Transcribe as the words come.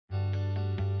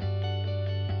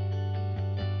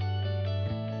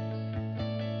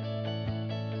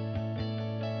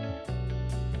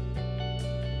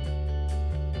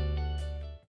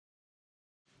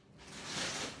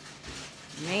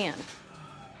Man.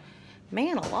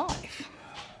 Man alive.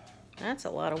 That's a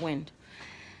lot of wind.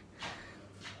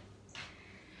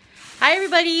 Hi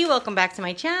everybody, welcome back to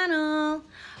my channel.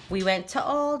 We went to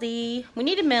Aldi. We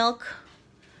needed milk.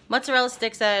 Mozzarella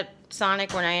sticks at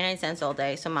Sonic were 99 cents all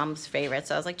day, so Mom's favorite.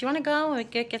 So I was like, do you want to go and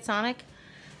get Sonic?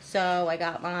 So I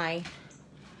got my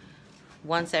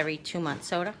once every 2 month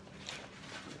soda.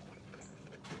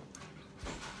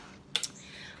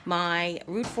 My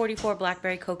Route 44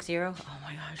 Blackberry Coke Zero. Oh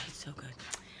my gosh, it's so good.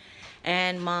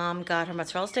 And Mom got her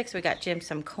mozzarella sticks. We got Jim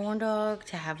some corn dog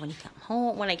to have when he came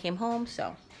home. When I came home,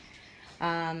 so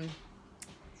I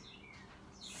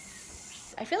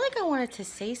feel like I wanted to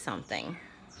say something.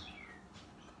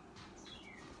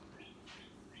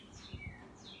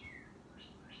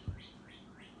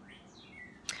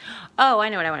 Oh, I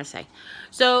know what I want to say.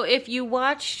 So if you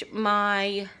watched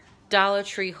my Dollar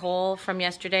Tree haul from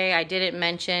yesterday, I didn't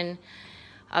mention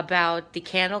about the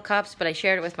candle cups, but I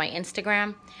shared it with my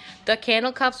Instagram. The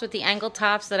candle cups with the angled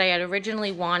tops that I had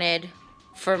originally wanted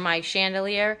for my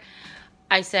chandelier,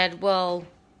 I said, well,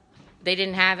 they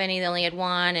didn't have any, they only had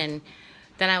one, and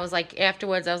then I was like,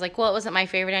 afterwards, I was like, well, it wasn't my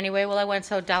favorite anyway. Well, I went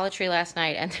to Dollar Tree last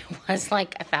night, and there was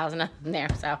like 1,000 of them there,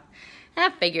 so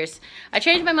that figures. I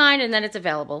changed my mind, and then it's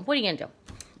available. What are you gonna do?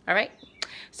 All right,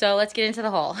 so let's get into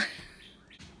the haul.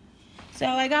 So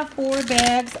I got 4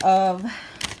 bags of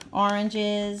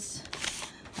oranges.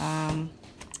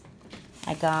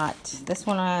 I got, this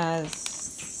one has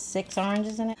 6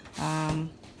 oranges in it. I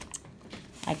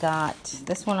got,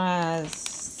 this one has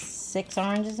 6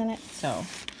 oranges in it, so,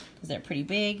 because they're pretty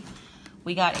big.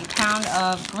 We got a pound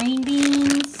of green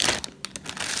beans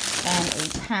and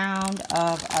a pound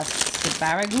of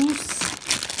asparagus.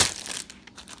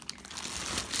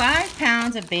 5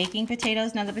 pounds of baking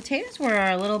potatoes. Now the potatoes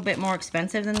were a little bit more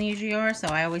expensive than they usually are, so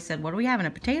I always said, what are we having, a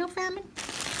potato famine?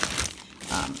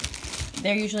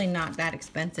 They're usually not that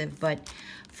expensive, but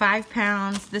 5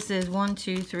 pounds. This is 1,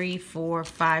 2, 3, 4,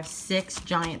 5, 6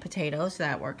 giant potatoes, so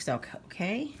that works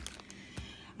okay.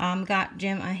 Got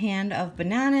Jim a hand of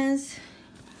bananas.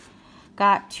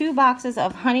 Got 2 boxes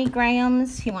of honey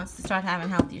grahams. He wants to start having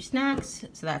healthier snacks,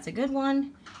 so that's a good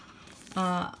one.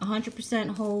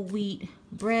 100% whole wheat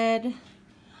bread.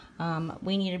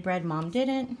 We needed bread, Mom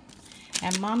didn't.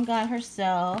 And Mom got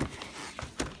herself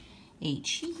a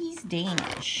cheese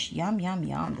Danish. Yum, yum,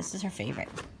 yum. This is her favorite.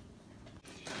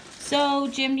 So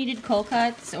Jim needed cold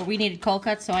cuts, or we needed cold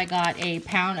cuts, so I got a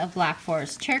pound of Black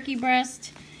Forest turkey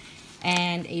breast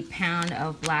and a pound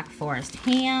of Black Forest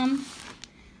ham.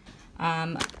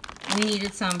 We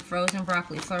needed some frozen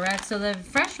broccoli florets. So the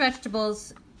fresh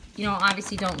vegetables, you know,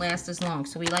 obviously don't last as long,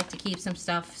 so we like to keep some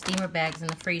stuff, steamer bags in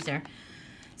the freezer.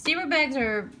 Steamer bags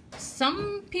are,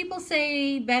 some people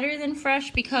say better than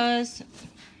fresh because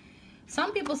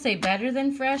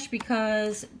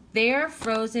they're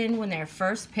frozen when they're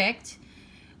first picked.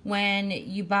 When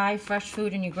you buy fresh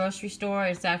food in your grocery store,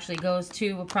 it actually goes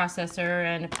to a processor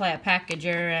and a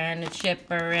packager and a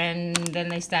shipper, and then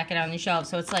they stack it on the shelf.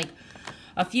 So it's like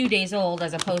a few days old,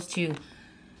 as opposed to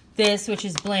this, which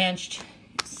is blanched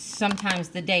sometimes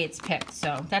the day it's picked.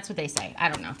 So that's what they say. I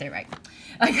don't know if they're right.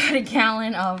 I got a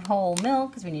gallon of whole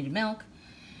milk because we needed milk.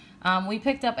 We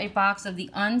picked up a box of the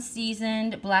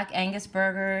unseasoned Black Angus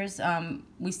burgers.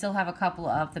 We still have a couple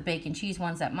of the bacon cheese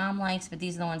ones that Mom likes, but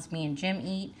these are the ones me and Jim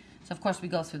eat. So of course we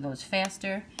go through those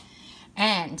faster.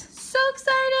 And so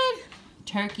excited!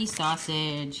 Turkey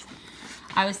sausage.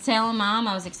 I was telling Mom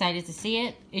I was excited to see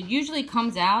it. It usually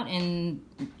comes out in,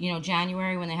 you know,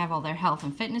 January when they have all their health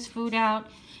and fitness food out.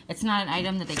 It's not an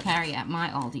item that they carry at my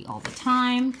Aldi all the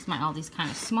time because my Aldi's kind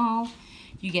of small.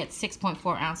 You get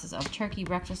 6.4 ounces of turkey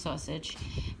breakfast sausage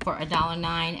for $1.09,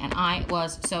 and I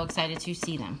was so excited to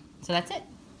see them. So that's it.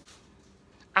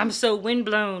 I'm so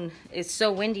windblown. It's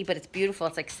so windy, but it's beautiful.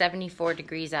 It's like 74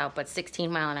 degrees out, but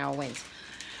 16-mile-an-hour winds.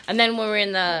 And then when we're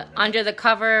in the under the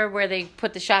cover where they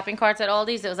put the shopping carts at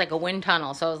Aldi's, it was like a wind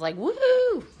tunnel. So I was like,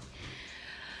 woohoo!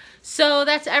 So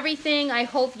that's everything. I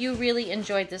hope you really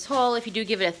enjoyed this haul. If you do,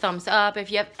 give it a thumbs up.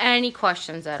 If you have any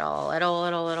questions at all,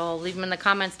 leave them in the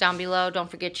comments down below. Don't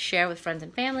forget to share with friends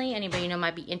and family. Anybody you know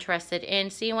might be interested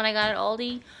in seeing what I got at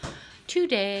Aldi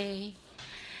today.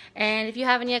 And if you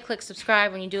haven't yet, click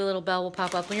subscribe. When you do, a little bell will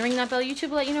pop up. When you ring that bell, YouTube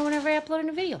will let you know whenever I upload a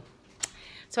new video.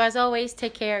 So as always,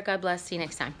 take care. God bless. See you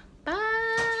next time.